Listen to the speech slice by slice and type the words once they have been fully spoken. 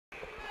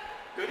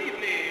Good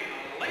evening,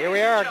 ladies Here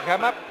we are, and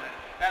come up.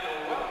 and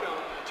welcome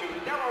to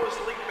Narrows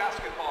League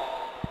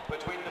Basketball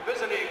between the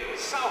visiting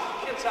South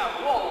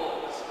Kitsap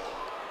Wolves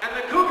and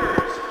the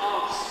Cougars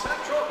of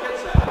Central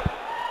Kitsap.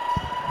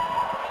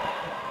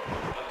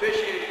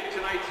 Officiating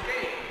tonight's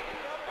game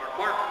are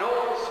Mark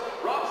Knowles,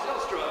 Rob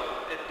Zylstra,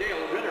 and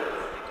Dale Ritter.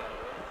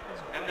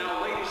 And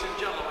now, ladies and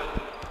gentlemen,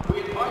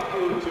 we invite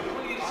you to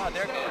please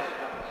stand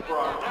for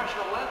our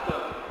national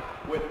anthem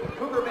with the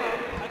Cougar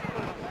Band.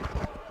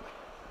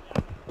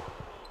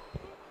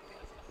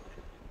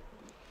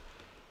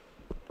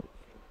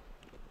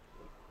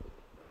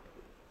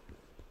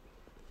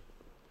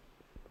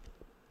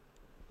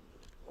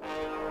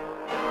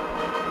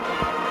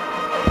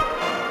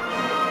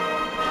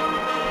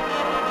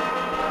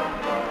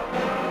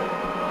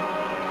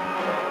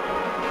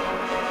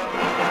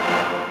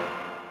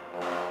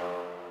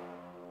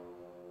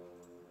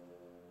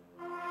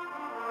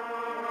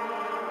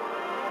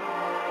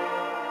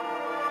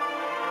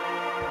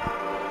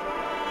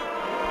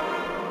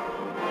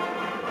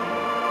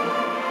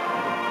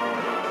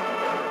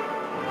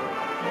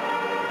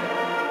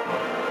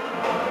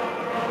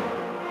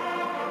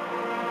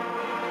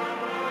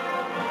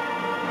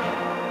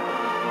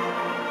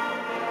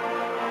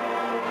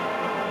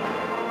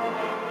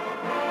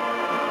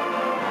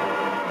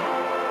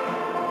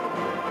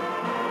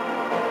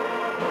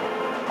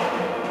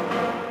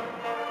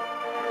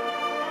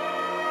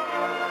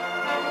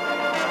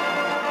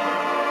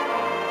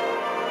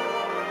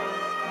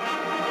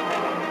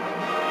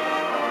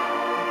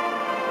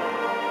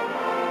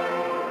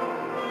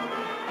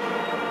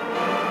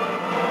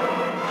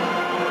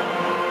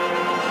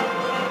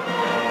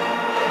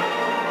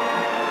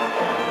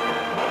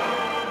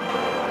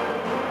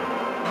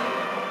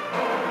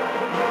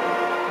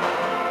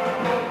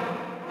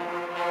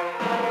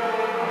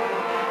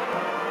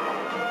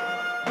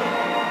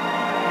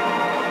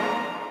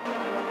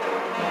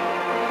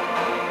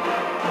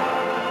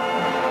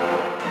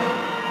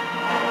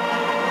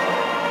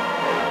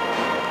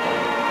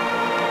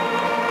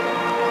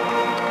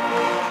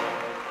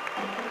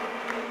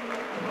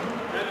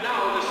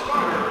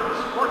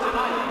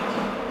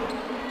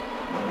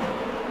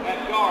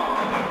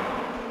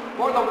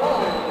 For the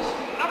Wolves,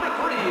 number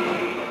 3,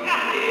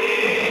 Anthony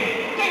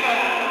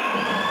Davis.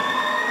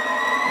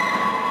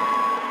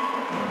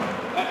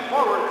 And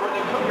forward for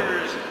the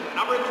Cougars,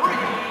 number 3,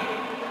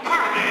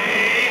 Carney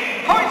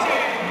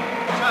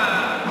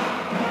Hoisington.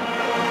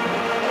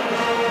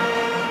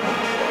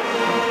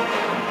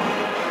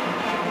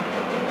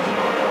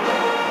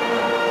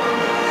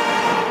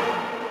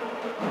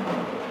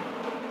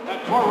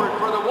 And forward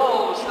for the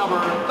Wolves, number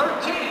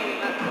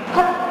 13,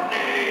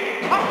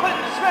 Courtney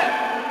Coughlin-Smith.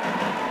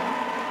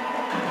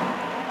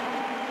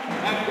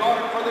 And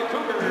guard for the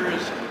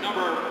Cougars,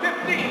 number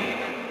 15,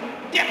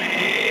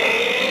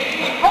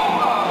 Demi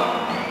Homa.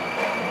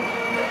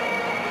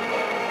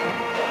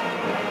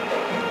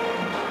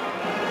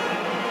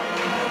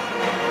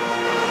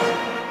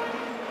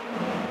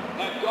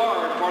 And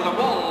guard for the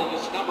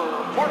Wolves, number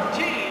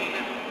 14,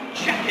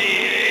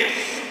 Jackie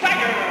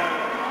Steiger.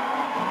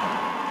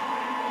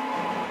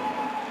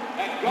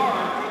 And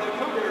guard for the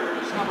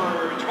Cougars, number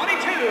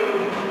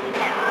 22,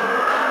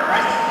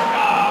 Marissa.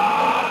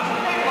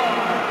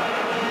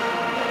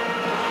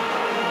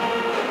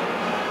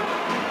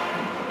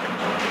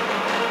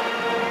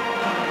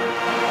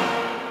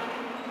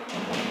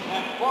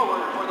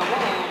 Forward for the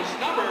Wolves,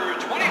 number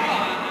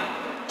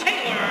 21,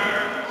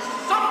 Taylor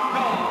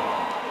Sonko.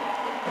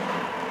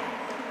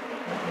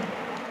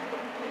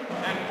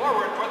 And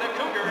forward for the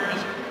Cougars,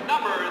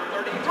 number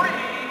 33,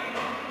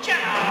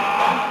 Jenna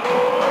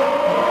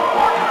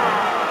Walker.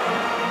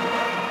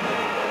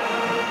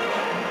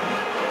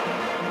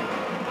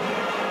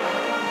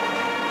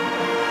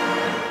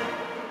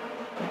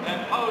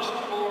 And post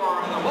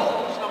for the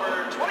Wolves,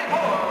 number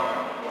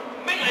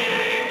 24,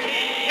 Melee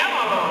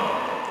Kiyama.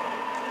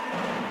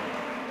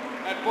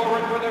 And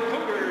forward for the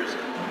Cougars,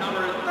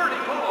 number 34,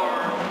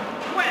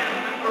 Gwen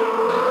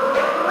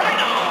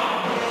Rhino.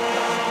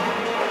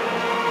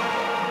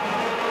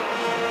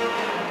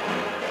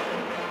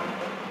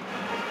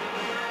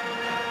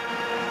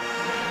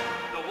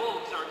 The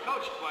Wolves are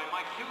coached by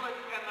Mike Hewlett,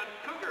 and the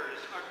Cougars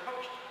are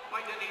coached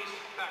by Denise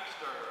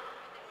Baxter.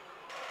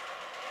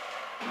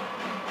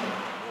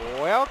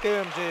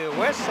 Welcome to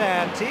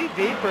Westside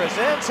TV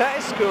presents high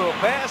school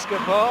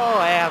basketball,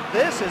 and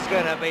this is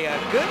going to be a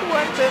good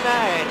one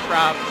tonight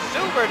from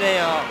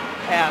Silverdale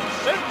and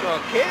Central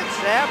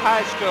Kitsap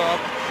High School.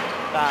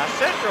 The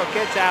Central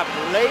Kitsap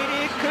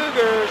Lady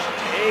Cougars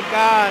take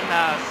on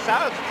the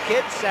South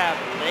Kitsap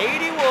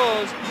Lady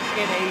Wolves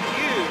in a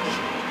huge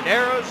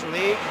Narrows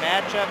League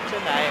matchup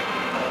tonight.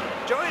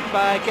 Joined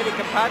by Kitty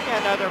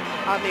Campagna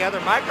on the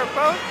other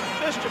microphone,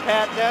 Mr.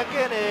 Pat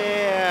Duncan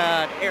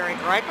and Eric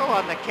Reichel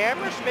on the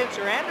camera,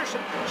 Spencer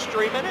Anderson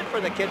streaming it for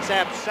the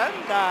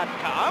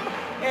KitsapSun.com,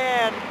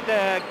 and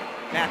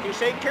Matthew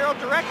St. Carroll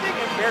directing,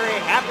 and very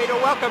happy to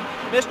welcome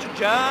Mr.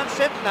 John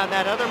Sitton on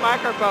that other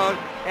microphone.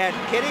 And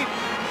Kitty,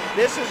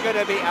 this is going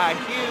to be a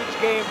huge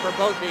game for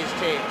both these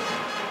teams.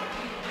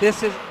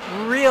 This is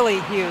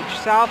really huge.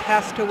 South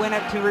has to win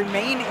it to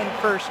remain in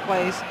first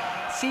place.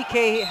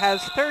 CK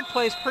has third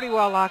place pretty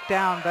well locked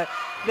down, but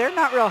they're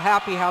not real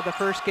happy how the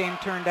first game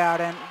turned out,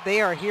 and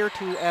they are here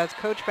to, as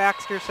Coach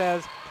Baxter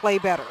says, play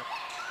better.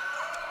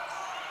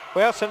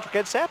 Well, Central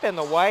Kitsap in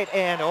the white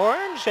and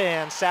orange,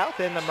 and South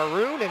in the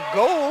maroon and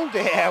gold.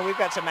 Yeah, we've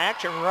got some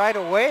action right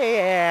away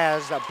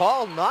as the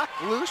ball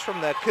knocked loose from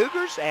the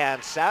Cougars,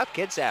 and South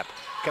Kitsap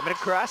coming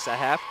across the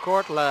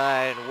half-court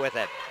line with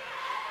it.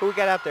 Who we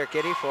got out there,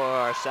 Kitty,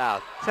 for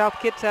South? South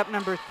Kitsap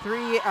number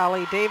 3,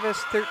 Allie Davis,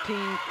 13,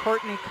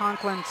 Courtney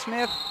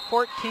Conklin-Smith,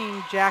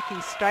 14, Jackie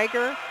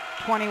Steiger,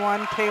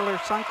 21, Taylor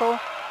Sunkel,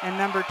 and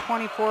number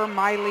 24,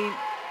 Miley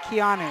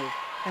Keanu.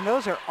 And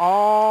those are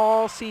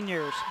all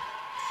seniors.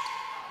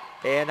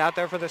 And out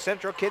there for the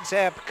Central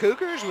Kitsap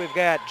Cougars, we've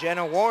got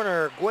Jenna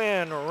Warner,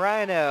 Gwen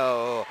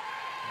Rhino,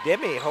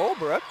 Demi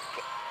Holbrook.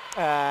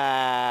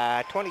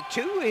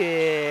 22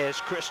 is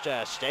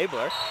Krista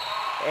Stabler.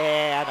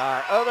 And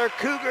our other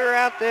Cougar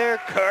out there,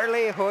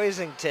 Carly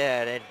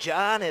Hoisington. And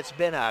John, it's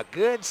been a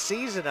good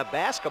season of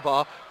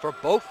basketball for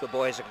both the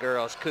boys and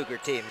girls Cougar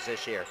teams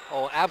this year.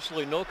 Oh,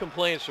 absolutely no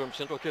complaints from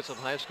Central Kitsap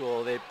High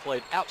School. They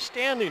played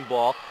outstanding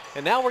ball.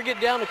 And now we're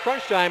getting down to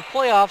crunch time.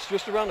 Playoffs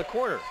just around the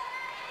corner.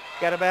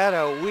 Got about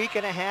a week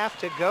and a half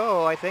to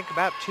go. I think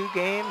about 2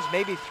 games,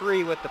 maybe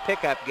 3 with the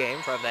pickup game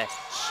from the,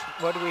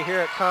 what do we hear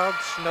it called?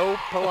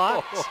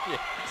 Snowpocalypse? Oh, yeah.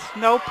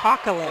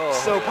 Snowpocalypse.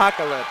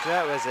 Snowpocalypse,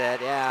 that was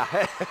it,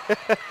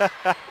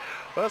 yeah.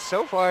 Well,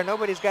 so far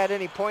nobody's got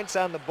any points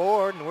on the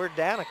board, and we're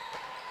down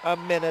a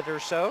minute or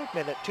so,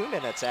 2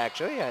 minutes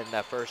actually, in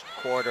the first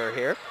quarter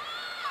here.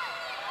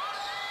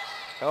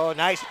 Oh,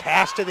 nice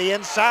pass to the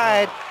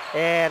inside,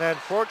 and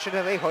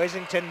unfortunately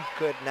Hoisington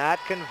could not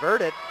convert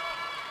it.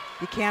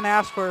 You can't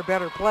ask for a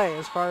better play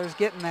as far as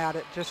getting that.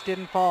 It just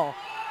didn't fall.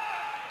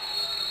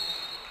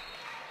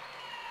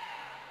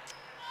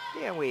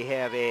 And we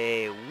have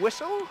a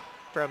whistle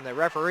from the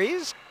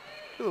referees.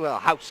 Do a little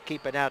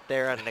housekeeping out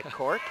there on the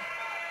court.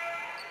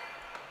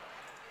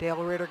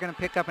 Dale Ritter going to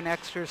pick up an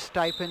extra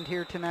stipend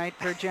here tonight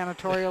for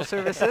janitorial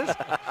services.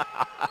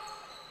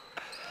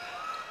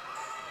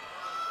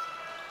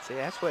 See,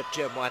 that's what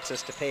Jim wants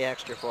us to pay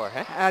extra for,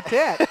 huh? That's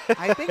it.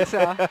 I think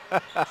so.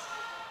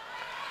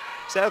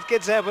 South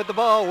Kitsap with the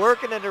ball,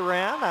 working it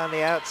around on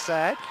the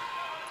outside.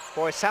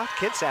 Boy, South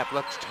Kitsap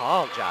looks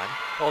tall, John.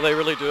 Oh, they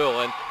really do.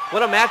 And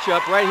what a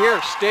matchup right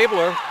here.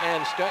 Stabler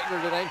and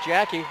Steiger tonight.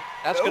 Jackie,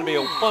 that's going to be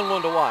a fun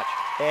one to watch.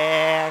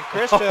 And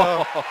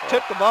Crystal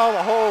took the ball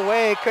the whole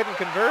way, couldn't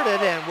convert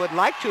it, and would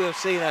like to have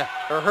seen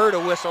or heard a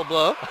whistle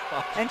blow.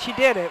 And she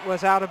did. It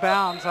was out of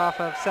bounds off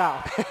of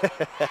South.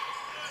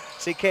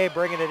 CK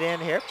bringing it in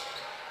here.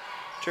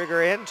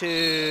 Trigger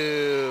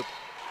into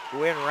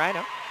Gwen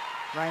Rhino.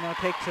 Rhino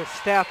takes a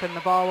step, and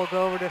the ball will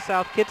go over to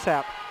South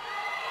Kitsap.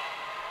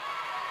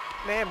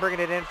 Man bringing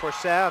it in for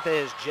South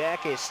is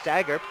Jackie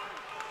Steiger.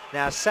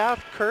 Now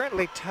South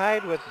currently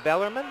tied with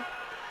Bellarmine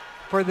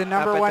for the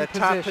number 1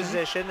 position. Top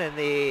position in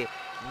the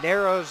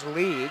Narrows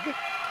League.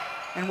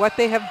 And what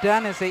they have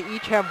done is they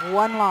each have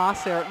 1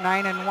 loss. They're at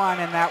 9-1,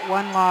 and that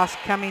 1 loss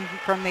coming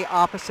from the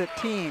opposite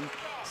team.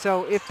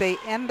 So if they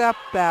end up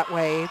that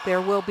way,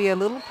 there will be a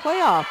little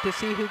playoff to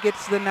see who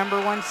gets the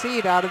number 1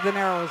 seed out of the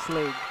Narrows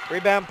League.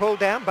 Rebound pulled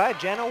down by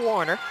Jenna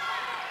Warner.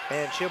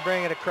 And she'll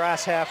bring it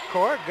across half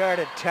court,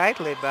 guarded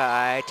tightly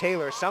by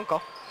Taylor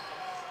Sunkel.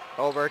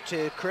 Over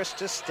to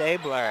Krista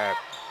Stabler.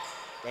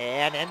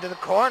 And into the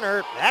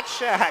corner. That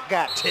shot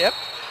got tipped.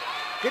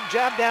 Good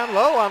job down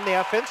low on the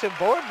offensive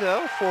board,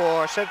 though,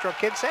 for Central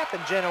Kitsap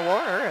and Jenna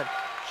Warner. And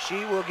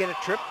she will get a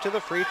trip to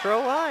the free throw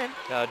line.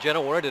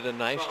 Jenna Warner did a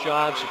nice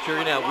job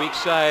securing that weak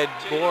side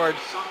board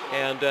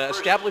and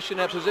establishing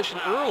that position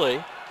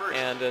early.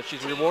 And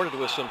she's rewarded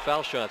with some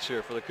foul shots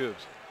here for the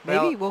Cougs.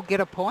 Maybe we'll get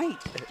a point.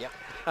 Yeah.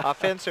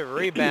 Offensive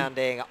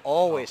rebounding,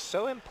 always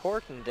so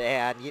important,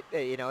 and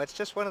you know, it's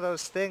just one of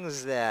those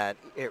things that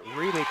it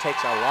really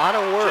takes a lot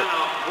of work.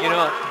 You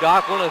know,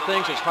 Doc, one of the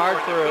things that's hard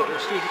for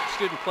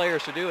student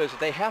players to do is that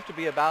they have to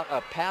be about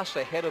a pass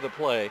ahead of the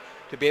play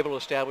to be able to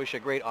establish a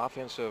great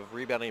offensive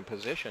rebounding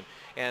position,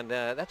 and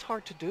that's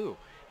hard to do.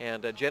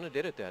 And Jenna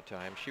did it that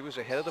time. She was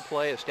ahead of the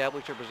play,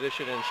 established her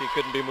position, and she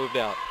couldn't be moved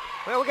out.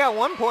 Well, we got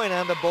 1 point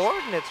on the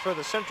board, and it's for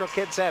the Central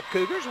Kitsap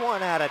Cougars.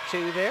 1 out of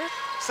 2 there.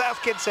 South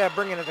Kitsap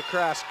bringing it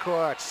across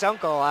court.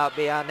 Sunkel out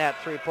beyond that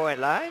 3-point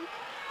line.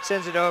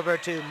 Sends it over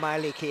to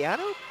Miley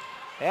Keanu.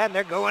 And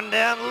they're going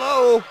down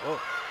low.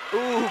 Oh.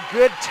 Ooh,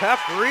 good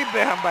tough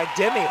rebound by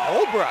Demi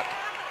Holbrook.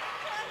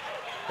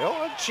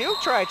 Well, she'll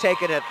try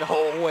taking it the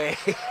whole way.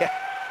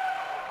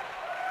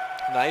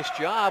 Nice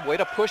job. Way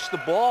to push the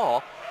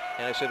ball.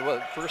 And I said,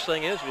 well, first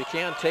thing is, if you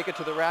can, take it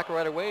to the rack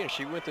right away. And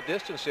she went the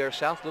distance there.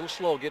 South a little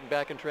slow getting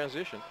back in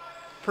transition.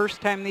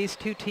 First time these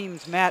 2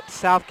 teams met,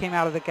 South came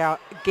out of the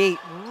gate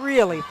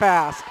really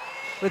fast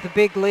with a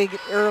big lead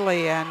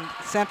early, and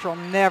Central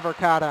never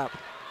caught up.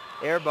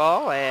 Air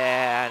ball,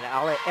 and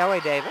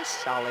Ollie Davis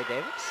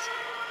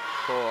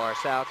for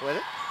South with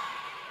it.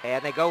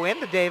 And they go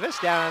into Davis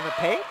down in the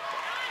paint.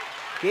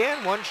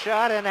 Again, one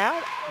shot and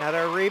out.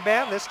 Another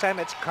rebound. This time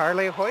it's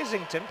Carly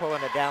Hoisington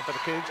pulling it down for the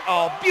Cougs.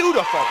 Oh,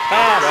 beautiful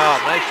pass.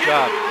 Nice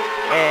job.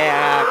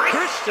 And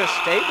Krista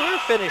Stabler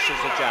finishes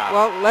the job.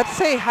 Well, let's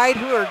say hi to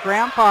her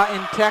grandpa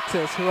in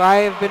Texas, who I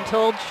have been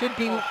told should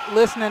be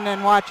listening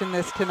and watching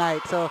this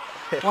tonight. So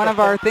one of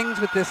our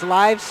things with this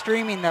live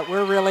streaming that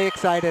we're really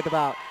excited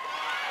about.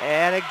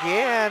 And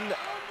again,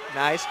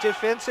 nice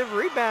defensive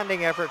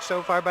rebounding effort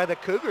so far by the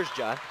Cougars,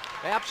 John.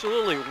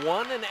 Absolutely,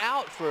 1 and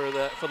out for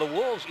the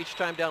Wolves each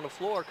time down the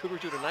floor.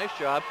 Cougars doing a nice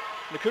job.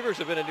 And the Cougars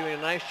have been doing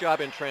a nice job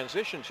in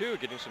transition too,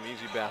 getting some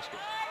easy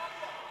baskets.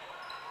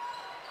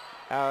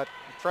 Out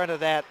in front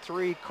of that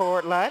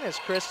 3-court line is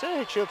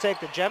Krista. She'll take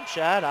the jump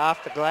shot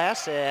off the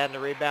glass, and the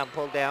rebound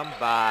pulled down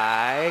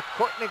by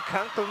Courtney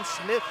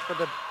Conklin-Smith for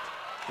the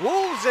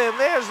Wolves, and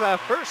there's the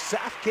first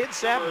South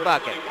Kitsap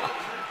bucket.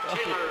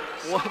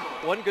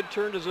 One good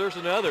turn deserves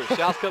another.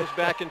 South comes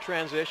back in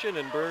transition,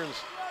 and Burns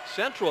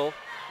Central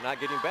not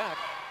getting back.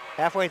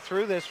 Halfway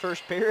through this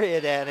first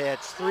period, and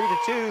it's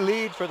 3-2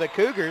 lead for the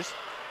Cougars.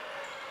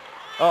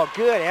 Oh,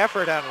 good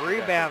effort on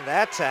rebound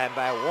that time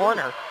by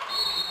Warner.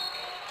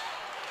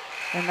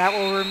 And that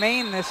will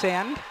remain this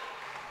end.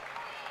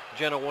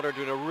 Jenna Warner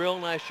doing a real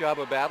nice job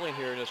of battling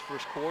here in this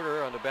first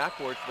quarter on the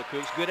backboard for the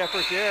Cougs. Good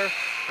effort there.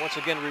 Once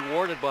again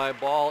rewarded by a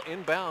ball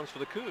inbounds for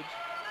the Cougs.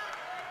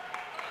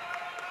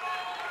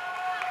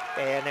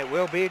 And it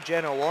will be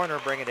Jenna Warner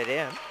bringing it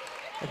in.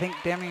 I think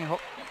Demi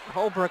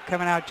Holbrook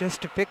coming out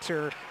just to fix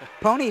her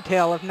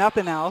ponytail, if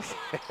nothing else.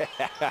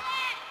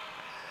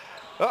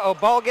 Uh-oh,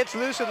 ball gets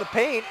loose in the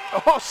paint.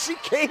 Oh,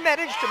 CK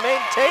managed to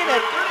maintain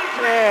it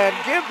and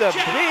give the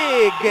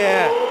big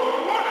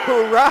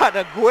hurrah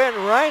to Gwen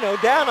Rhino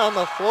down on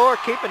the floor,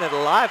 keeping it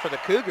alive for the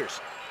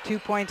Cougars. 2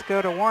 points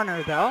go to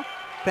Warner, though,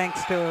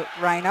 thanks to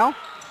Rhino.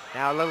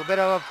 Now a little bit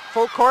of a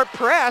full court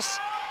press.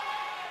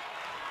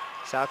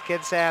 South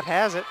Kitsap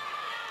has it.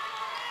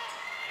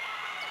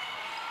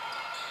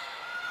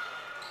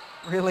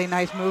 Really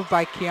nice move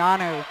by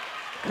Keanu.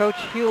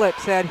 Coach Hewlett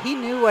said he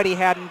knew what he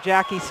had in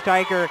Jackie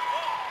Steiger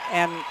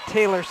and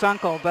Taylor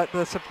Sunkel, but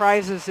the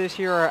surprises this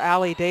year are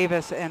Allie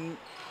Davis and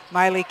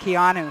Miley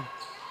Keanu.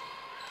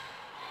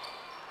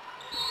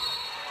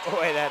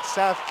 Boy, that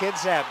South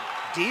Kitsap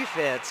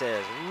defense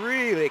is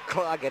really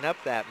clogging up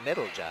that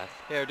middle, John.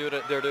 They're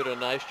doing a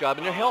nice job,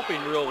 and they're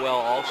helping real well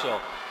also.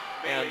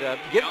 And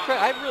give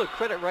credit, I really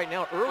credit right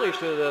now early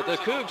to the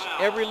Cougs.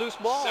 Every loose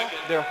ball,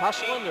 they're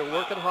hustling, they're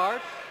working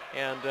hard,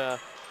 and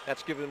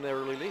that's giving them their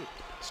early lead.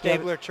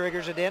 Stabler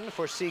triggers it in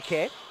for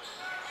CK.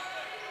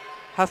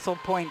 Hustle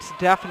points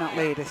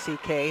definitely to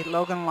CK.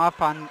 Logan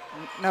LaFontaine,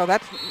 no,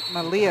 that's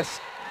Malias.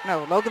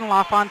 No, Logan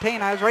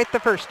LaFontaine, I was right the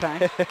first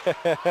time.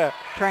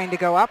 Trying to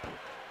go up.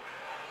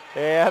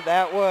 Yeah,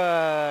 that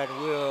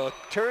one will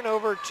turn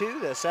over to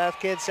the South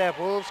Kitsap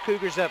Wolves.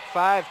 Cougars up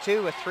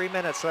 5-2 with 3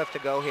 minutes left to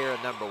go here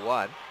in number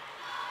 1.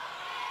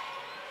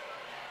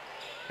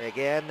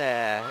 Again,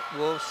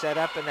 Wolves set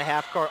up in the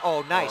half court.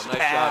 Oh, nice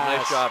pass.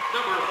 Nice job.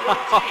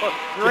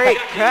 Great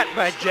cut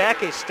by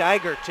Jackie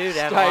Steiger, too,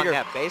 down along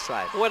that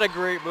baseline. What a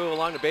great move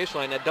along the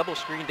baseline. That double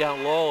screen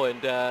down low,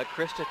 and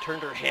Krista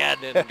turned her head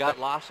and got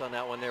lost on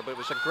that one there, but it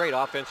was a great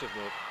offensive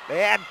move.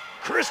 And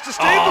Krista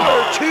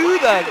Stabler to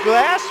the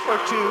glass for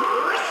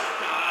 2.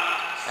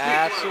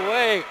 That's the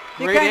way.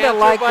 You Great kind of answer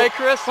like by it.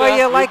 Krista. Well,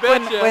 you like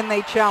betcha. when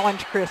they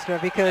challenge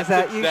Krista, because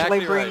That's that exactly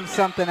usually brings right.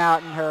 something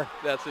out in her.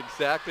 That's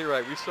exactly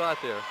right. We saw it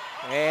there.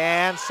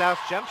 And South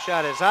jump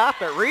shot is off,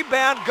 but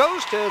rebound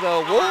goes to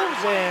the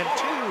Wolves, and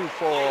 2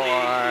 for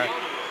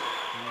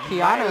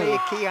Miley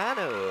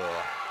Keanu.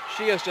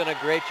 She has done a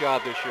great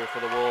job this year for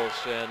the Wolves,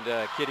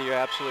 and Kitty, you're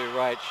absolutely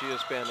right. She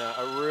has been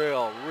a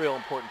real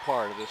important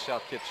part of the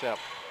South Kitsap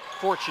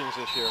fortunes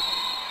this year.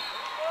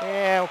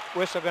 Yeah,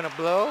 whistle gonna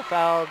blow.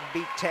 Foul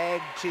beat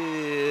tag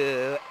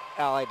to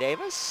Allie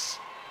Davis.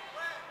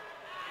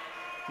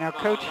 Now,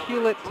 Coach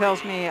Hewlett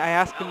tells me, I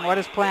asked him what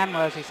his plan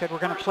was. He said, we're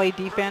going to play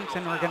defense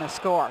and we're going to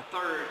score.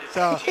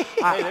 So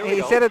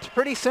he said it's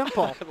pretty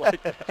simple.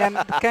 And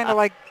kind of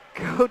like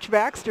Coach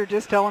Baxter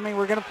just telling me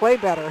we're going to play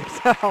better.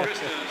 So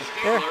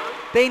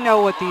they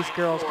know what these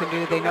girls can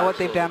do. They know what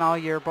they've done all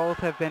year. Both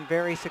have been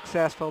very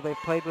successful. They've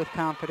played with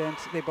confidence.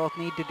 They both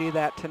need to do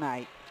that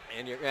tonight.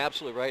 And you're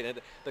absolutely right.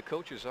 And the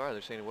coaches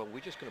they're saying, well, we're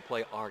just going to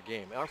play our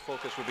game. Our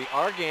focus will be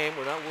our game.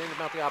 We're not worried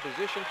about the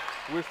opposition.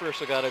 We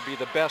first have got to be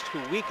the best who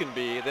we can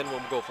be, then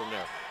we'll go from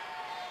there.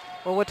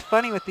 Well, what's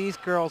funny with these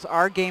girls,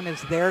 our game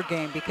is their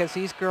game, because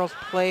these girls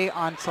play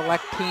on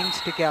select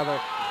teams together.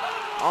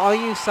 All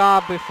you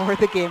saw before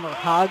the game were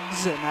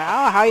hugs and,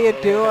 oh, how you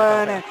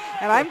doing?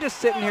 And I'm just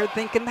sitting here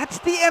thinking, that's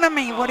the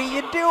enemy. What are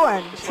you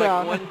doing? It's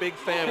like one big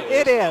family.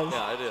 It is.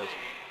 Yeah, it is.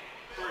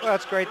 Well,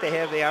 it's great they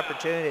have the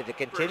opportunity to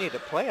continue to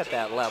play at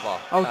that level.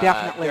 Oh,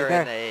 definitely.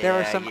 There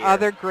are some year.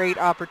 other great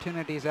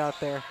opportunities out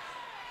there.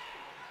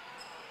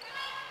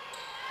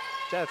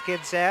 South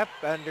Kitsap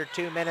under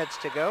 2 minutes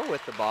to go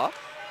with the ball.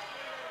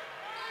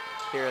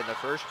 Here in the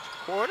first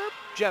quarter,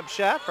 jump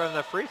shot from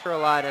the free throw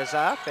line is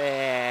off,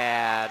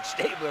 and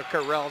Stabler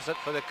corrals it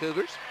for the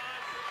Cougars.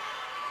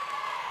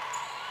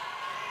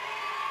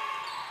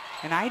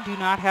 And I do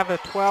not have a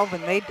 12,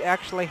 and they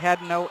actually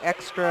had no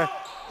extra.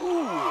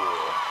 Ooh,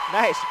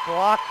 nice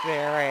block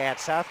there, and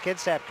South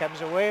Kitsap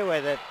comes away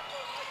with it.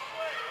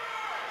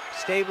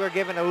 Stabler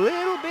giving a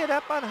little bit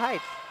up on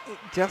height.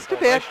 Just a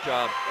bit. Nice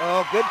job.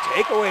 Oh, good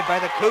takeaway by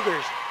the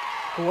Cougars.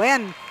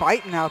 Gwen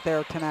fighting out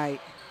there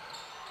tonight.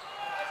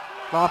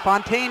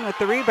 LaFontaine with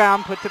the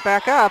rebound, puts it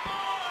back up.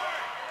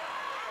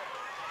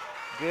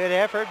 Good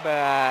effort,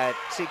 but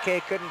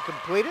CK couldn't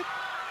complete it.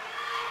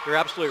 You're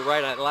absolutely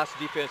right. On the last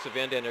defensive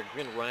end, and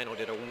Gwen Rhino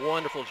did a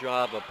wonderful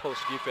job of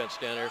post defense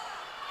down there.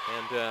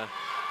 And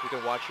you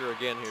can watch her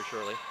again here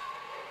shortly.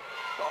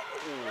 Oh,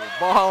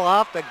 ball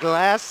off the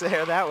glass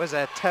there. That was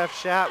a tough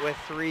shot with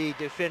 3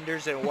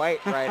 defenders in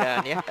white right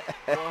on you.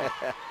 Well,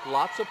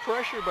 lots of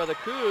pressure by the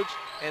Cougs,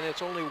 and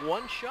it's only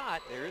 1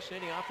 shot. There isn't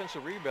any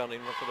offensive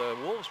rebounding for the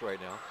Wolves right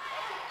now.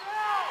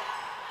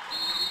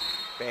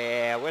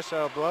 Yeah,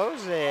 whistle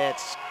blows.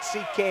 It's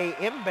CK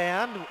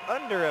inbound.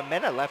 Under a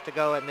minute left to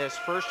go in this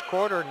first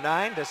quarter.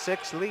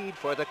 9-6 lead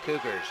for the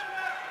Cougars.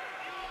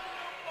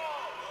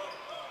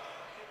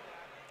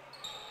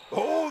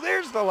 Oh,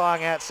 there's the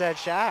long outside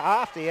shot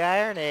off the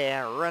iron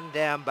and run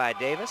down by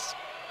Davis.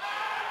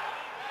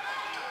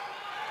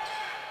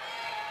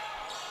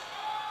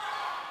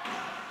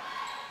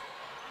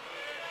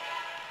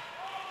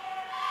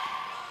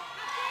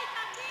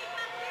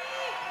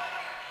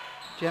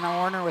 Jenna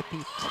Warner with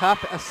the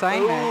tough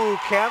assignment. Ooh,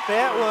 count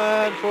that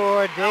one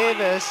for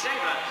Davis.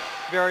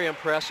 Very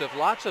impressive.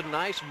 Lots of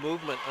nice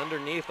movement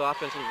underneath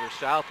offensively for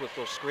South with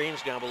those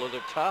screens down below.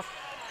 They're tough.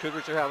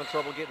 Cougars are having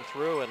trouble getting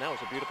through, and that was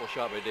a beautiful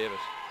shot by Davis.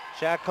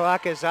 Shot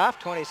clock is off.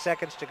 20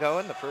 seconds to go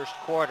in the first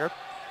quarter.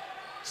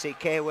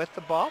 CK with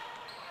the ball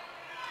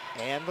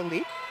and the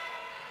lead.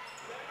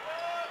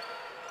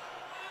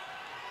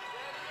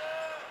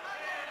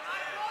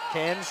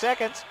 Ten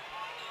seconds.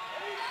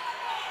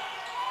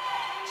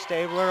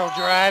 Stabler will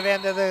drive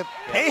into the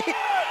paint.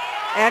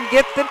 And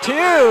get the 2.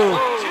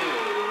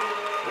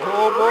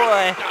 Oh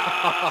boy.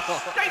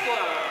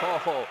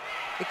 Oh,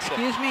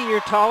 Excuse me,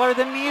 you're taller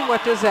than me?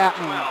 What does that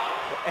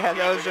mean? And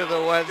those are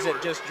the ones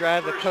that just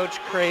drive the coach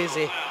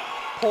crazy.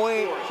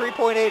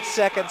 3.8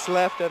 seconds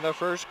left in the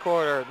first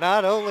quarter.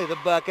 Not only the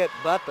bucket,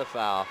 but the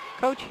foul.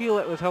 Coach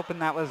Hewlett was hoping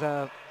that was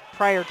a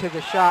prior to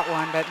the shot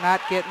one, but not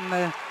getting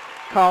the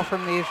call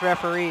from these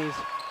referees.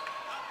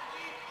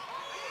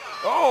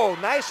 Oh,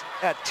 nice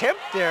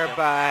attempt there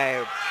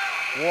by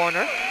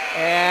Warner.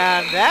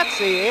 And that's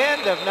the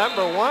end of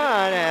number 1.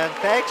 And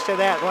thanks to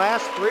that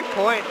last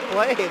 3-point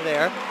play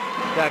there,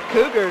 the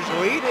Cougars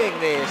leading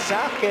the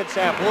South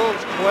Kitsap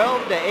Wolves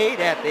 12-8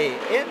 at the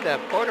end of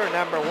quarter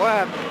number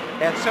 1.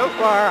 And so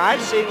far,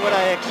 I've seen what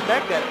I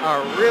expected,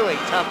 a really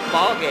tough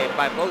ball game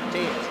by both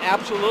teams.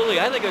 absolutely.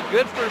 I think a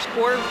good first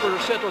quarter for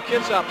Central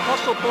Kitsap.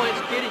 Hustle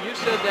points, Kitty, you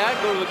said that.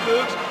 Go to the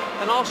Cougs.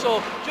 And also,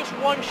 just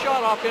 1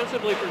 shot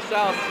offensively for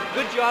South.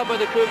 Good job by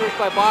the Cougars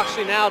by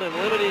boxing out and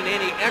limiting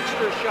any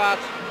extra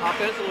shots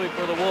offensively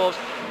for the Wolves.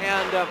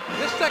 And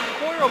this second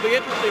quarter will be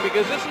interesting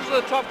because this is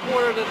a tough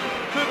quarter that the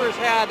Cougars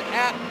had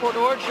at Port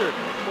Orchard,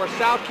 where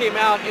South came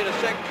out in the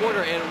second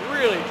quarter and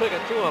really took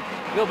it to them.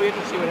 It'll be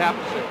interesting to see what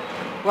happens there.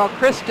 Well,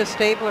 Krista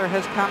Stabler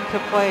has come to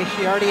play.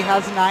 She already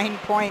has 9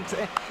 points,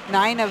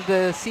 9 of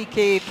the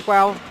CK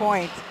 12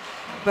 points,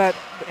 but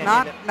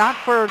not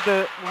for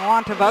the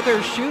want of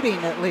others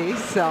shooting at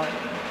least. So.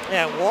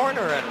 Yeah,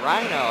 Warner and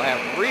Rhino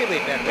have really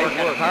been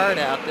working hard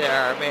out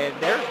there. I mean,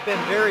 there's been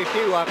very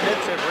few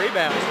offensive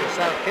rebounds for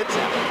South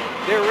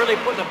Kitsap. They're really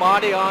putting the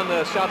body on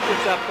the South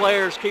Kitsap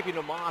players, keeping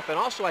them off. And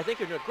also, I think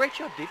they're doing a great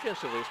job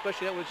defensively,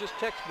 especially that was just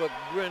textbook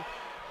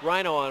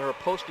Rhino on her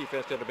post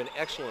defense that have been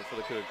excellent for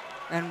the Cougs.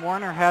 And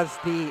Warner has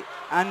the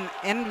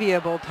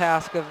unenviable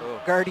task of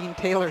guarding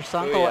Taylor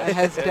Sunkel and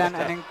has done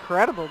an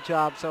incredible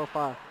job so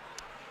far.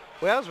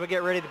 Well, as we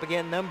get ready to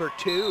begin number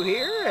 2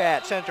 here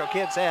at Central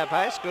Kitsap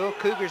High School,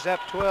 Cougars up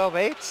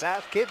 12-8,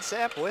 South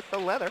Kitsap with the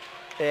leather.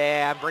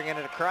 And bringing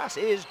it across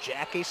is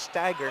Jackie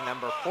Steiger,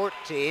 number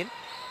 14,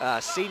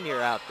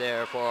 senior out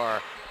there for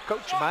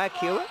Coach Mike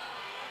Hewlett.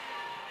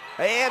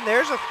 And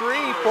there's a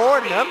 3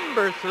 for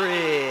number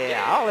 3.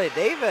 Holly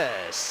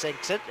Davis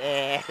sinks it,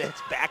 and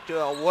it's back to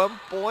a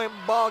 1-point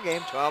ball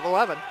game,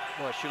 12-11.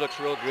 Well, she looks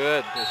real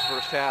good this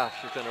first half.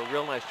 She's done a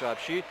real nice job.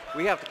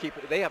 They have to keep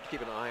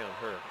an eye on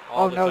her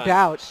all the time. No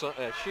doubt. So,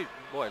 she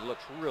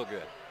looks real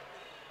good.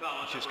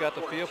 She's got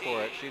the feel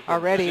for it. She's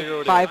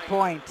already 5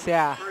 points,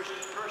 yeah.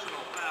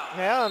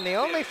 Well, and the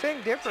only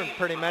thing different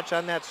pretty much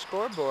on that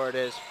scoreboard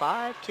is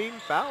 5 team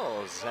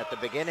fouls at the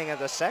beginning of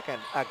the second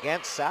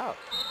against South.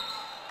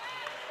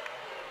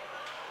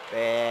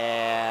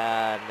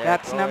 And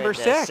that's number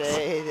 6.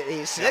 Say that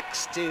he's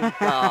 6 team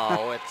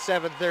foul with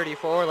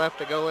 7:34 left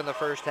to go in the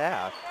first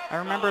half. I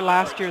remember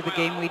last year the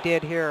game we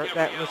did here,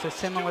 that was a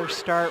similar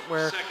start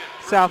where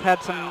South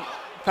had some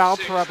foul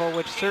trouble,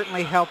 which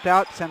certainly helped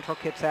out Central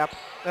Kitsap.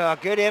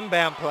 Good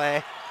inbound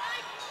play.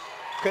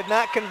 Could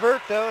not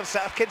convert though.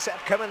 South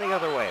Kitsap coming the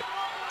other way.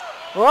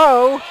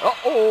 Whoa!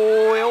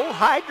 Oh,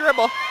 high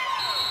dribble.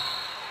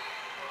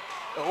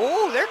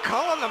 Oh, they're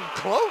calling them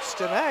close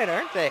tonight,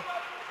 aren't they?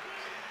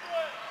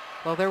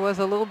 Well, there was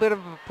a little bit of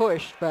a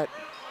push, but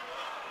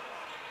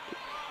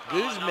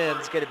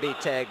Guzman's going to be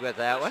tagged with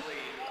that one.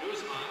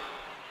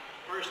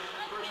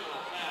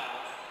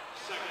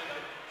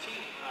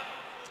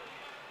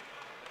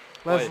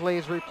 Leslie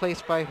is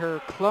replaced by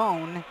her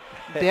clone,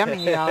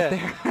 Demi, out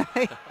there.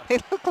 They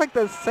look like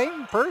the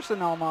same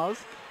person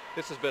almost.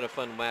 This has been a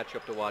fun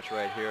matchup to watch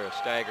right here,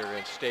 Steiger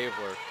and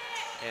Stabler.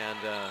 And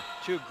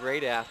two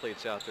great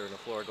athletes out there on the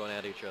floor going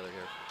at each other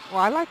here. Well,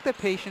 I like the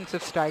patience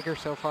of Steiger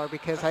so far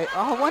because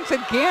once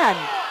again,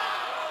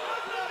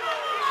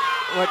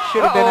 what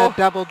should have been a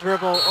double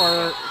dribble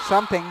or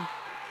something.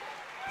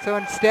 So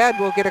instead,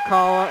 we'll get a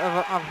call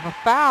of a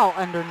foul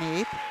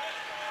underneath.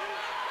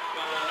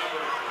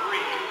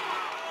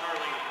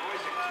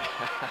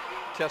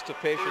 Test of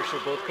patience for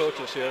both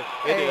coaches here.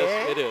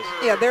 It is.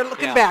 Yeah, they're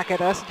looking back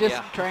at us,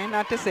 just trying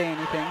not to say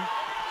anything.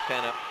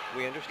 Kind of,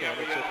 we understand,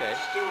 it's okay.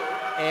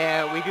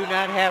 And we do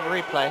not have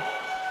replay.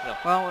 No.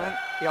 Well,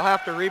 you'll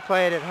have to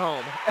replay it at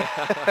home.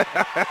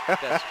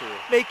 That's true.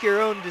 Make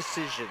your own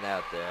decision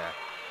out there.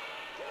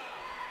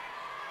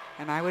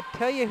 And I would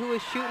tell you who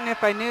was shooting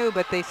if I knew,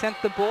 but they sent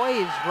the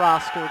boys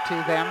roster to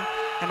them.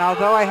 And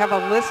although I have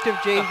a list of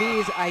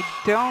JVs, I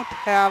don't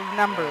have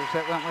numbers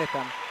that went with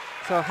them.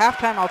 So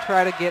halftime, I'll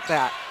try to get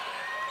that.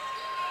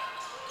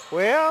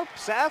 Well,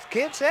 South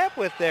Kitsap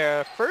with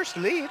their first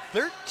lead,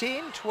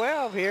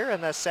 13-12 here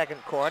in the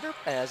second quarter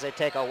as they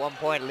take a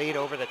 1-point lead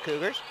over the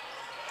Cougars.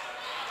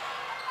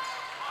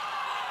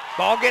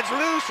 Ball gets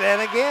loose,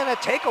 and again, a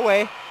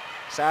takeaway.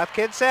 South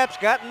Kitsap's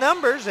got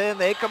numbers, and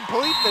they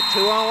complete the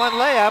 2-on-1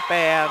 layup,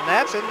 and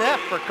that's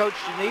enough for Coach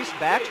Denise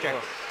Baxter.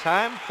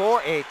 Time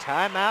for a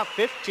timeout,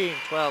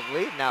 15-12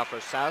 lead now for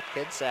South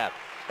Kitsap.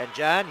 And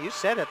John, you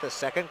said it, the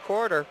second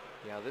quarter.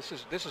 Yeah, this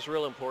is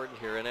real important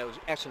here, and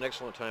that's an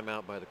excellent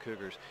timeout by the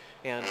Cougars.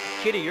 And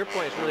Kitty, your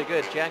point is really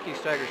good. Jackie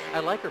Steigers, I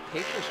like her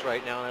patience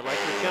right now, and I like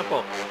her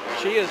tempo.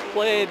 She has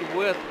played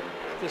with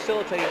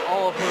facilitating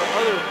all of her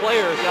other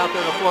players out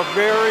there on the floor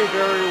very,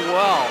 very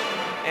well.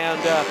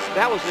 And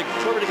that was a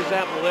perfect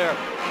example there.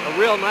 A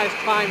real nice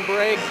time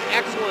break,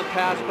 excellent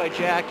pass by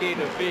Jackie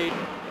to feed,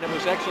 and it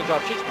was an excellent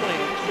job. She's playing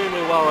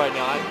extremely well right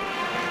now.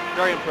 I'm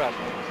very impressed.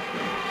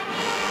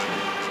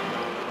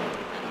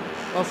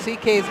 Well,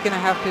 CK is going to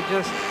have to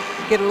just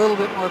get a little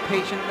bit more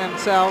patient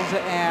themselves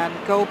and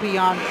go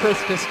beyond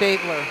Krista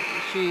Stabler.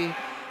 She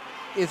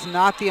is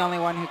not the only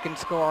one who can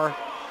score.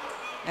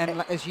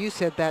 And as you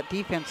said, that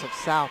defense of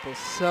South is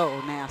so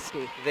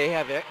nasty. They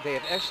have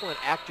excellent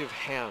active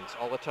hands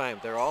all the time.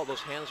 Those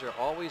hands are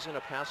always in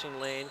a passing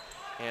lane,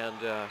 and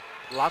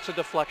lots of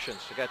deflections.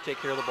 They got to take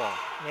care of the ball.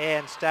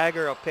 And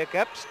Steiger will pick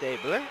up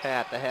Stabler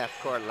at the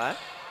half-court line.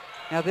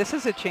 Now this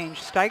is a change.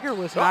 Steiger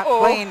was not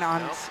playing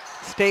on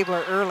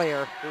Stabler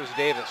earlier. It was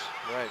Davis,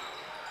 right.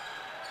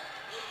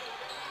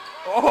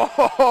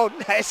 Oh,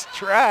 nice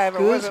try. There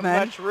wasn't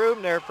Guzman. much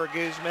room there for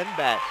Guzman,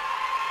 but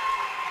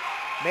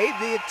made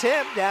the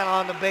attempt down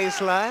on the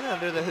baseline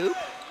under the hoop.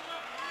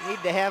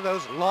 Need to have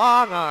those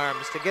long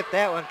arms to get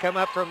that one come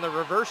up from the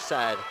reverse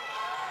side.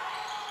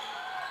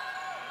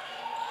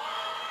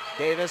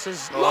 Davis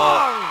is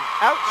long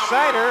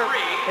outsider.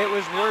 It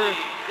was worth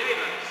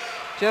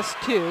just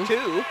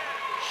two.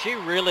 She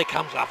really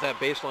comes off that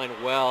baseline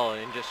well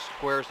and just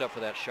squares up for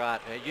that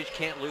shot. You just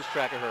can't lose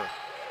track of her.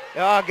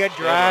 Oh, good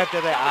drive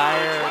to the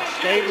iron.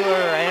 Stabler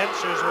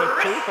answers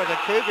with two for the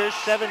Cougars.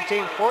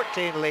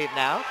 17-14 lead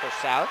now for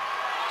South.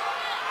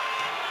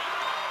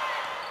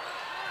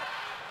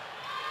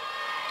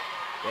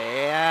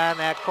 And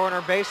that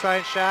corner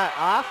baseline shot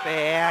off,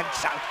 and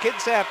South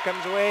Kitsap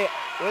comes away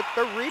with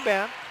the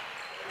rebound.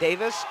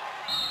 Davis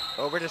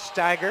over to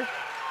Steiger.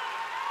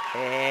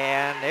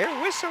 And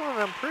they're whistling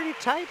them pretty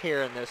tight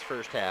here in this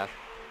first half.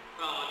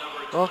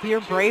 Well, if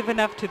you're brave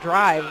enough to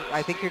drive,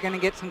 I think you're going to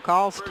get some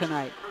calls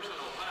tonight.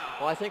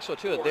 Well, I think so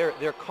too.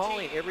 They're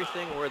calling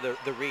everything where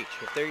the reach.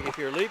 If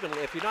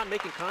you're not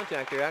making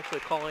contact, they're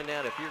actually calling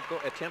that. If you're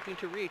attempting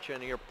to reach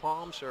and your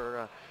palms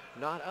are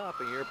not up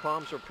and your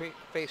palms are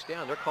face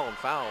down, they're calling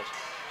fouls.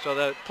 So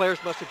the players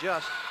must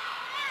adjust.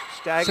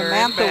 Steiger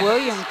Samantha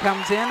Williams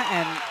comes in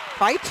and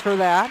fights for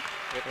that.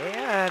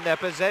 And a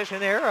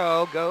possession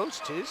arrow goes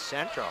to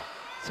Central.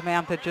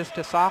 Samantha, just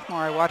a sophomore.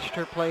 I watched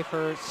her play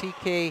for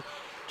CK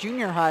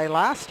Junior High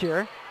last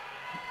year.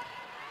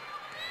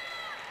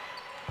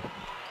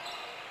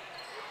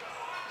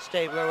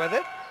 Stabler with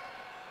it.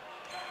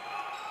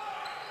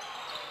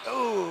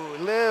 Ooh,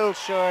 little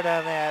short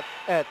on that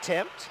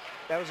attempt.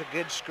 That was a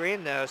good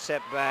screen, though,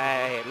 set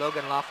by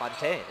Logan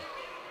LaFontaine.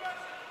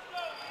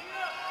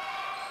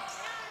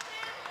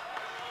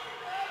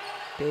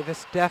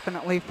 Davis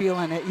definitely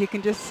feeling it. You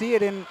can just see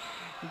it in,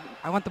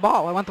 I want the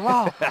ball, I want the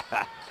ball.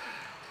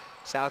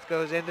 South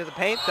goes into the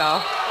paint, though.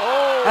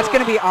 Oh! That's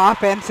going to be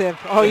offensive.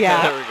 Oh,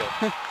 yeah. There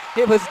we go.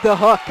 It was the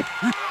hook.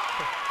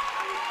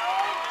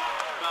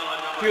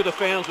 A few of the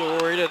fans were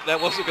worried that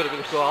wasn't going to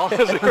be the call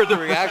as they heard the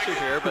reaction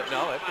here, but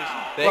no,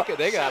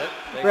 they got it.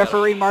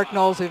 Referee Mark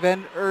Knowles We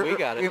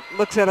got it.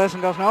 looks at us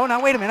and goes, no,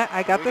 wait a minute.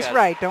 I got this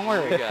right. Don't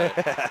worry. We got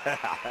it.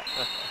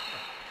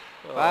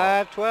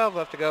 5:12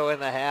 left to go in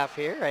the half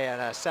here,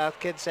 and South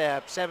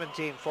Kitsap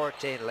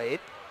 17-14 lead.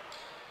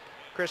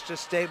 Krista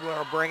Stabler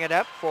will bring it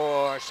up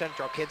for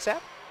Central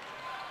Kitsap.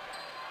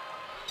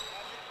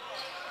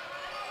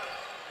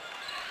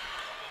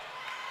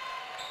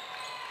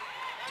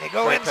 They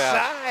go Great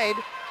inside.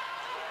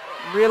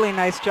 Really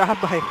nice job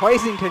by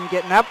Hoisington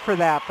getting up for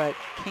that, but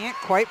can't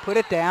quite put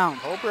it down.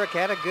 Holbrook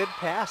had a good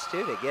pass,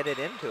 too, to get it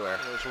into her.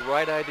 It was the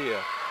right idea.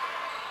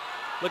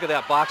 Look at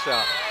that box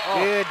out.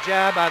 Good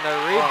job on the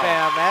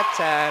rebound that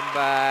time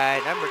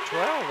by number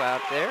 12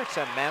 out there.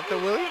 Samantha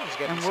Williams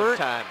getting And some we're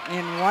time.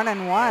 in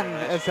 1-1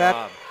 Nice as job.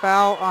 that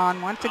foul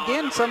on, once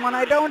again, someone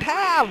I don't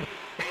have.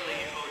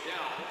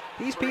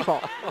 These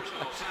people.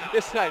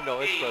 This, I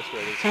know, it's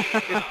frustrating.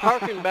 It's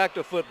harking back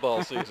to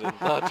football season.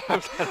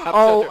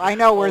 Oh, I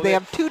know, where they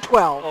have 2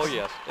 12s. Oh,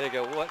 yes. There you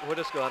go. What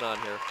has gone on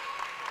here?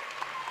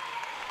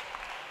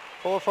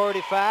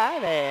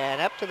 4:45,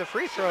 and up to the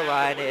free throw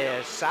line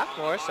is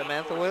sophomore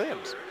Samantha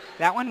Williams.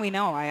 That one we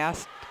know. I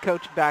asked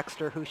Coach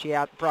Baxter who she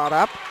had brought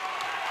up.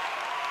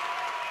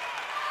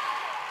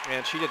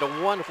 And she did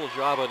a wonderful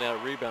job on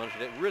that rebound.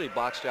 She really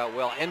boxed out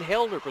well and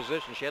held her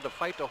position. She had to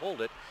fight to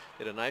hold it.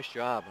 Did a nice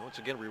job. Once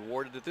again,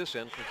 rewarded at this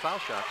end for foul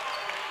shots.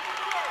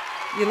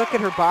 You look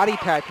at her body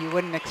type, you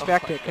wouldn't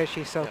expect it because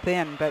she's so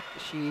thin, but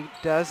she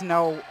does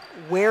know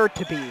where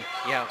to be.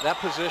 Yeah, that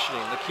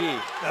positioning, the key.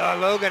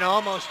 Logan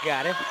almost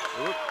got it.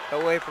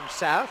 Away from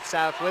South.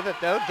 South with it,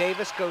 though.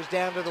 Davis goes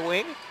down to the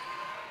wing.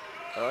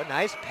 Oh,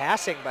 nice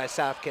passing by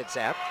South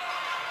Kitsap.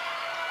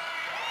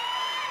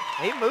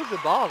 He moved the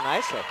ball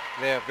nicely.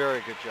 Yeah,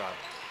 very good job.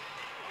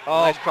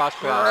 Oh, nice cross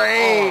pass.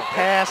 Great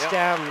pass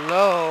down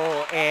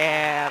low,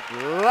 and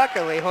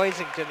luckily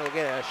Hoisington will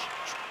get a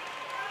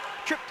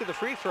trip to the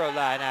free throw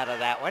line out of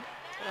that one.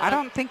 I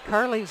don't think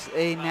Carly's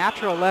a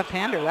natural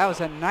left-hander. That was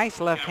a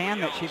nice left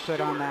hand that she put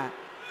on that.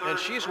 And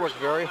she's worked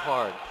very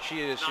hard.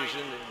 She's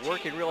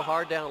working real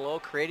hard down low,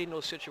 creating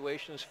those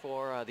situations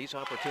for these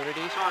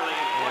opportunities.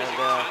 And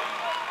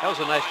that was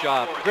a nice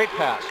job. Great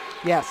pass.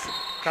 Yes.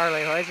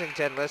 Carly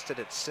Hoisington listed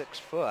at 6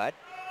 foot.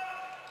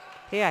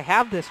 Hey, I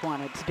have this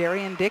one. It's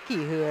Darian Dickey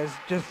who has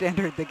just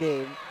entered the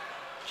game.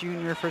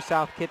 Junior for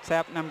South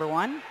Kitsap, number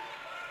 1.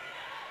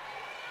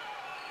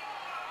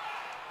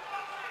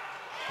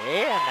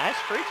 Yeah, nice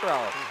free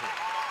throw.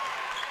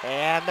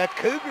 And the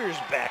Cougars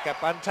back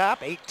up on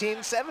top,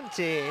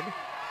 18-17.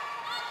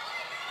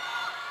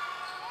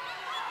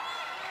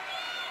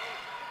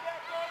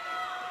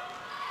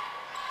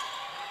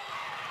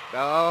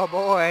 Oh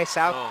boy,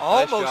 South nice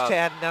almost job.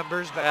 had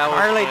numbers, but That was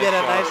a Carly nice did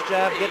a job. nice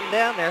job getting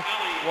down there.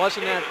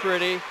 Wasn't that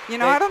pretty? You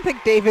know, I don't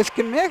think Davis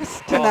can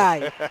miss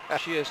tonight.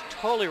 She is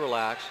totally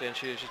relaxed, and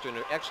she is just doing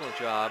an excellent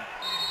job.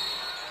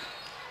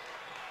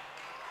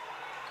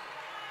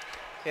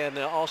 And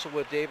also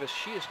with Davis,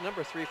 she is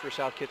number 3 for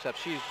South Kitsap.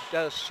 She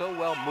does so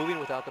well moving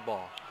without the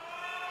ball.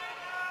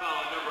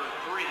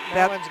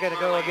 That one's going to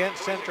go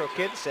against Central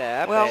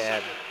Kitsap. Well,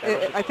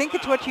 and I think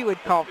it's what you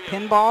would call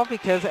pinball,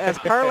 because as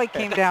Carly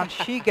came down,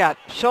 she got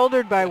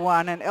shouldered by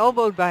one and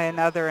elbowed by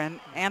another and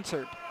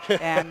answered.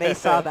 And they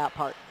saw that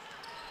part.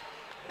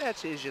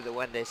 that's usually the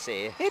one they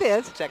see. It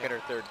is. Second or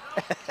third.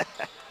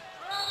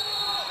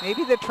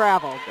 Maybe the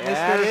travel.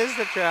 That is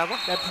the trouble.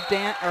 That's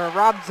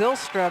Rob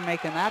Zylstra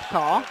making that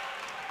call.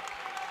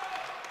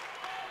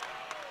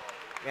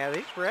 Yeah,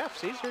 these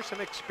refs, these are some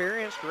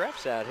experienced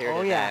refs out here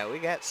Oh, tonight. yeah. We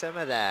got some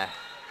of the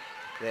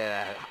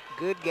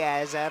good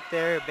guys out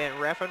there who've been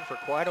reffing for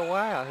quite a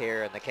while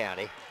here in the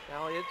county.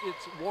 Now,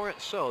 it's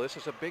warrant so. This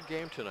is a big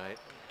game tonight.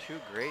 Two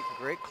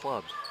great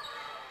clubs.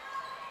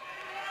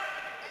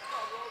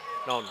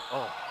 No,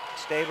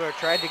 Stabler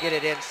tried to get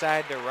it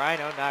inside to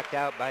Rhino, knocked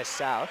out by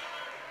South.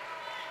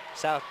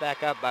 South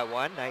back up by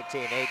 1,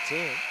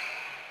 19-18.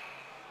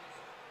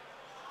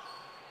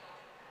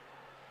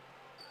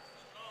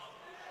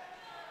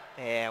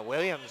 And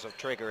Williams will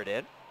trigger it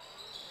in.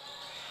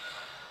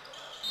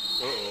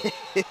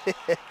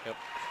 Yep.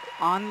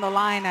 On the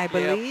line, I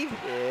believe.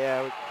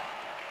 Yeah.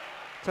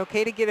 It's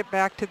okay to get it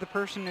back to the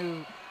person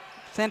who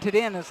sent it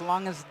in as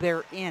long as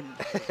they're in.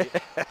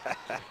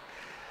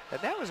 And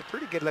that was a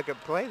pretty good looking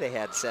play they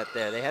had set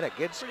there. They had a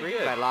good screen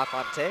by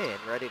LaFontaine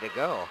ready to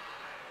go.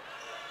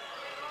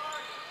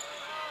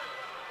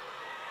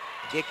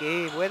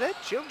 Dickey with it,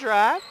 she'll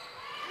drive.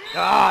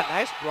 Oh,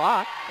 nice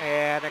block.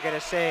 And they're going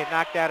to say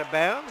knocked out of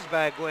bounds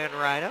by Gwen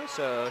Rhino.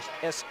 So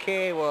SK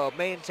will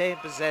maintain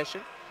possession.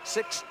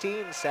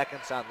 16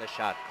 seconds on the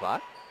shot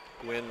clock.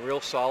 Gwen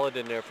real solid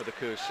in there for the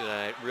Cougs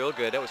tonight. Real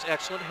good. That was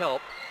excellent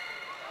help.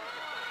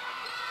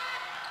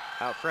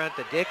 Out front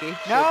to Dickey.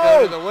 She'll No!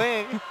 go to the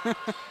wing.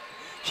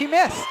 She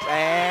missed.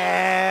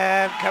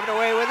 And coming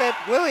away with it,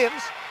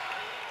 Williams.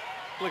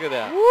 Look at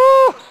that.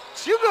 Woo!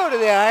 She'll go to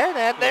the iron,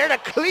 and there to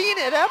clean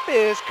it up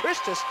is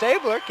Krista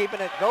Stabler, keeping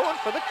it going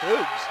for the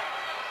Cougs.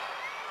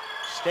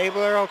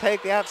 Stabler will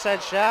take the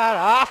outside shot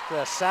off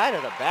the side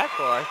of the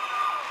backboard.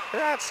 Her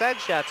outside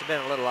shots have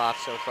been a little off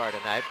so far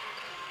tonight.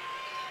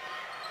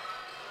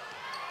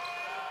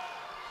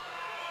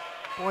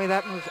 Boy,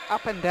 that moves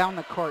up and down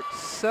the court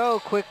so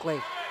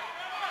quickly.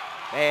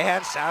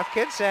 And South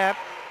Kitsap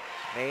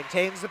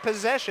maintains the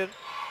possession.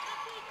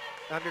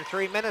 Under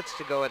 3 minutes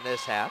to go in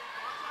this half.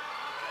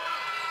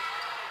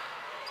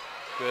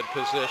 Good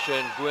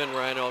position. Gwyn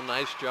Rhino,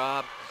 nice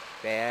job.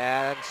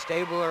 And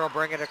Stabler will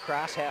bring it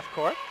across half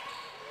court.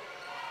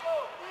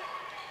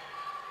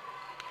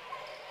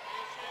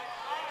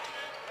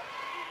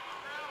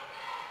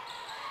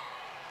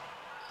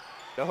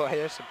 Oh,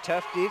 there's some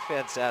tough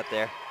defense out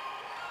there.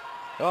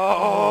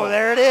 Oh,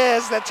 there it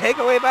is. The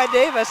takeaway by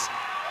Davis.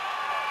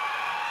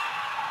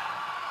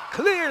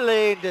 Clear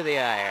lane to the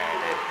iron.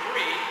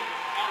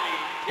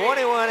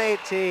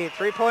 21-18,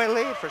 3-point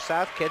lead for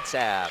South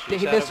Kitsap.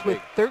 Davis with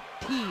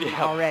 13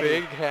 already.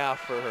 Big half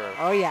for her.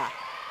 Oh, yeah.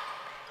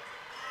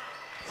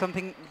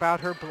 Something about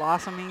her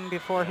blossoming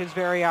before his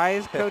very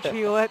eyes, Coach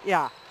Hewlett?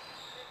 Yeah.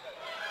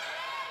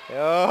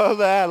 Oh,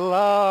 that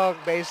long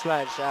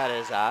baseline shot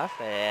is off,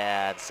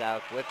 and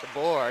South with the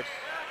board.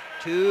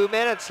 2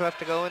 minutes left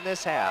to go in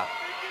this half.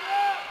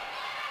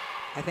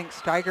 I think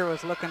Steiger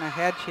was looking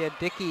ahead. She had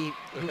Dickey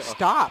who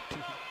stopped.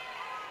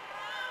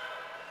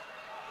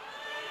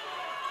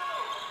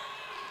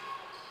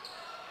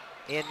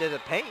 Into the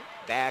paint,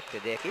 back to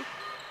Dickey.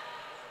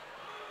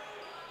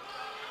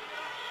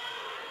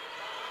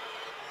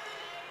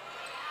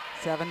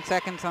 Seven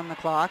seconds on the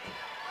clock.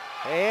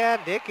 And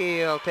Dickey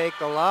will take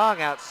the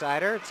long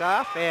outsider. It's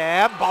off,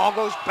 and ball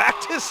goes back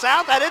to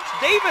South, and it's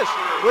Davis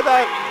with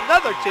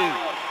another two.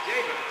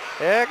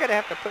 They're going to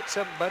have to put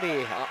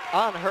somebody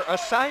on her,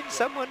 assign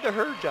someone to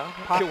her, John.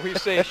 Can we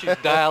say she's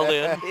dialed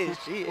in?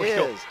 She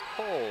is.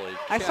 Holy cow.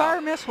 I saw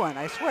her miss one,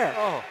 I swear.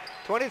 Oh,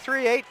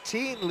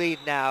 23-18 lead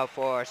now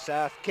for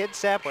South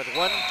Kitsap with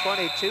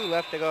 1:22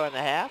 left to go in the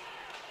half.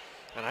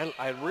 And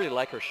I really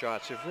like her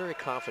shots. She's very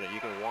confident. You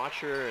can watch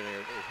her and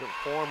her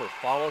form, her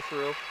follow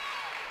through.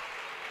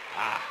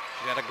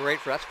 She got a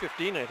great, that's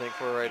 15, I think,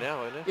 for her right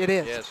now, isn't it? It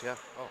is. Yes, yeah.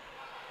 Oh.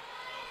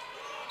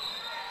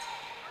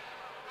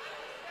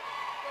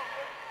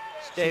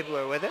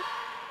 Stabler with it.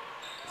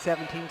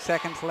 17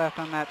 seconds left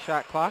on that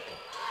shot clock.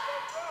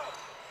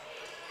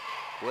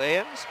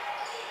 Williams.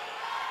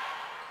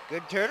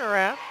 Good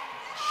turnaround.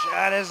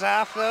 Shot is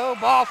off, though.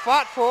 Ball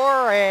fought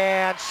for,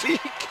 and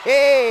CK.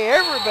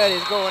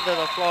 Everybody's going to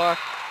the floor.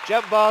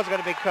 Jump ball's going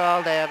to be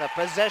called, and a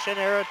possession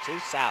arrow to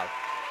South.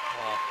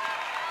 Oh.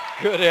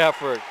 Good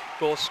effort.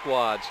 Both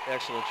squads.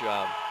 Excellent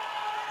job.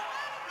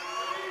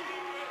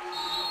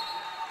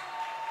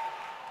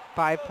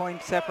 5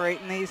 points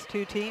separating these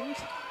two teams.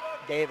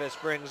 Davis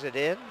brings it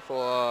in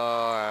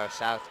for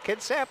South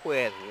Kitsap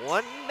with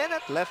 1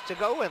 minute left to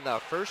go in the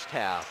first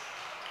half.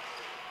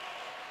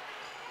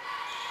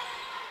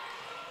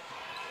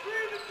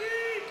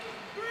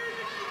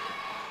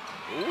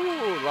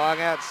 Ooh, long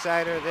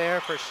outsider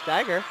there for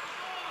Steiger.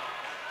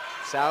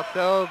 South,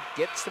 though,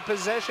 gets the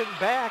possession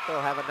back.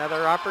 They'll have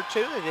another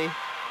opportunity.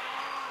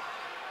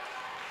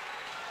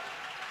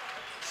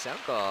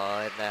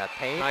 Sunkel in the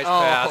paint. Nice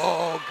pass.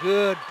 Oh,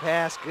 good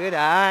pass, good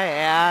eye,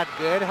 and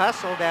good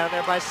hustle down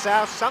there by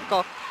South.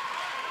 Sunkel.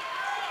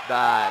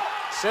 But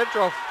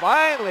Central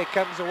finally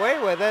comes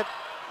away with it.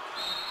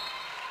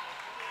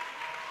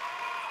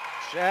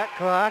 Shot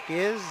clock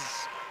is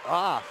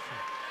off.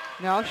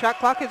 No, shot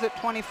clock is at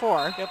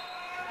 24. Yep.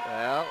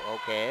 Well,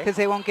 okay. Because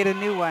they won't get a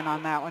new one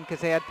on that one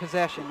because they had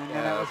possession and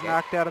then it was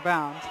knocked out of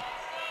bounds.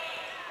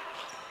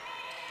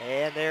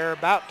 And there are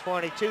about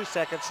 22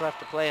 seconds left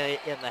to play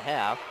in the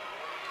half.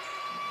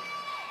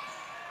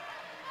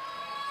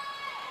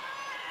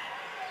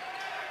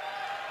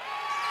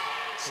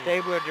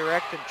 Stabler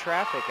directing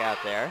traffic out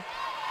there.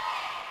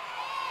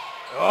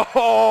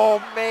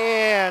 Oh,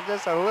 man,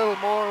 just a little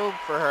more room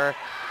for her.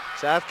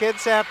 South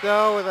Kitsap,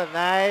 though, with a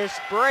nice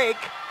break.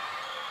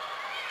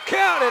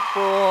 Count it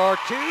for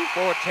two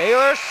for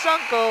Taylor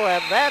Sunkel,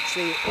 and that's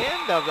the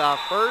end of the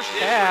first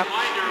half.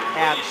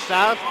 And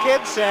South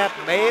Kitsap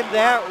made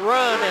that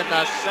run in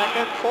the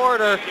second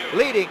quarter,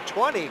 leading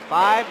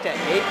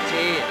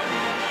 25-18.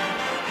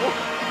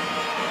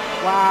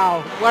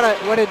 Wow,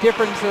 what a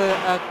difference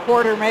a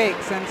quarter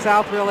makes. And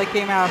South really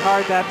came out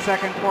hard that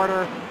second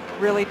quarter,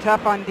 really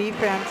tough on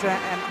defense,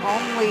 and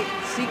only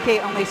CK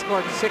only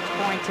scored 6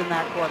 points in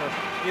that quarter.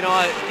 You know,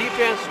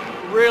 defense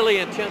really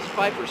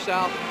intensified for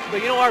South,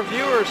 but you know, our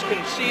viewers can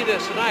see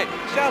this tonight.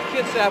 South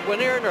Kitsap, when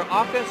they're in their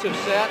offensive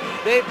set,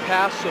 they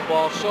pass the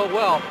ball so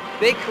well.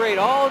 They create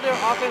all of their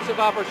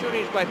offensive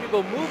opportunities by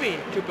people moving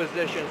to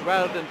positions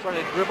rather than trying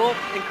to dribble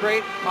and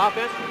create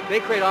offense. They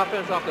create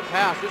offense off the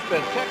pass. It's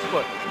been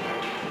textbook.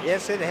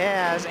 Yes, it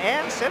has.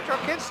 And Central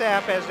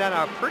Kitsap has done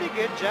a pretty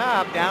good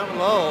job down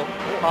low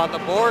on the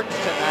boards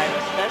tonight,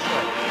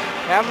 especially.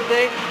 Haven't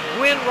they?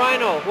 Gwyn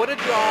Rhino, what a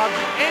job.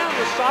 And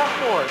the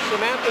sophomore,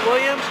 Samantha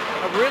Williams,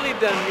 have really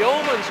done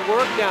yeoman's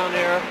work down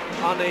there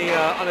on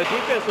the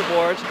defensive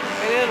boards.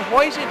 And then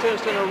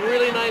Hoisington's done a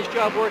really nice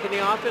job working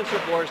the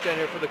offensive boards down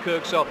here for the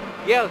Cougs. So,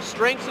 yeah,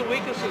 strengths and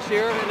weaknesses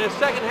here. In the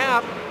second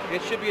half,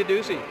 it should be a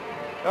doozy.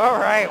 All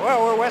right,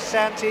 well, we're West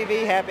Sound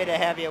TV. Happy to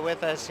have you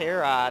with us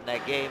here on the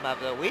Game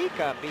of the Week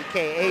on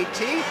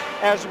BKAT,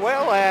 as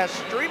well as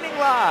streaming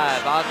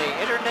live on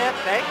the internet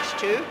thanks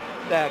to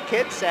the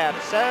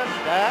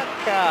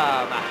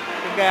KitsapSun.com.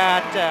 We've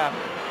got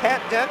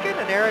Pat Duncan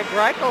and Eric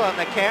Reichel on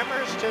the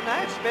cameras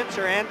tonight.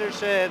 Spencer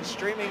Anderson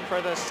streaming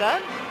for the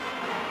Sun.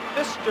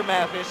 Mr.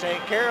 Matthew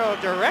St. Carroll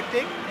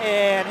directing.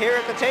 And here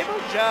at the table,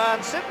 John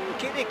Sitton,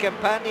 Kenny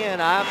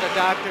Companion. I'm the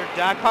Dr.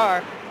 Doc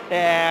Parr.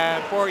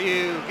 And for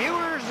you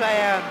viewers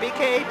and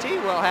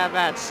BKT, we'll have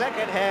that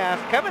second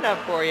half coming up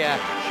for you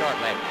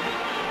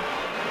shortly.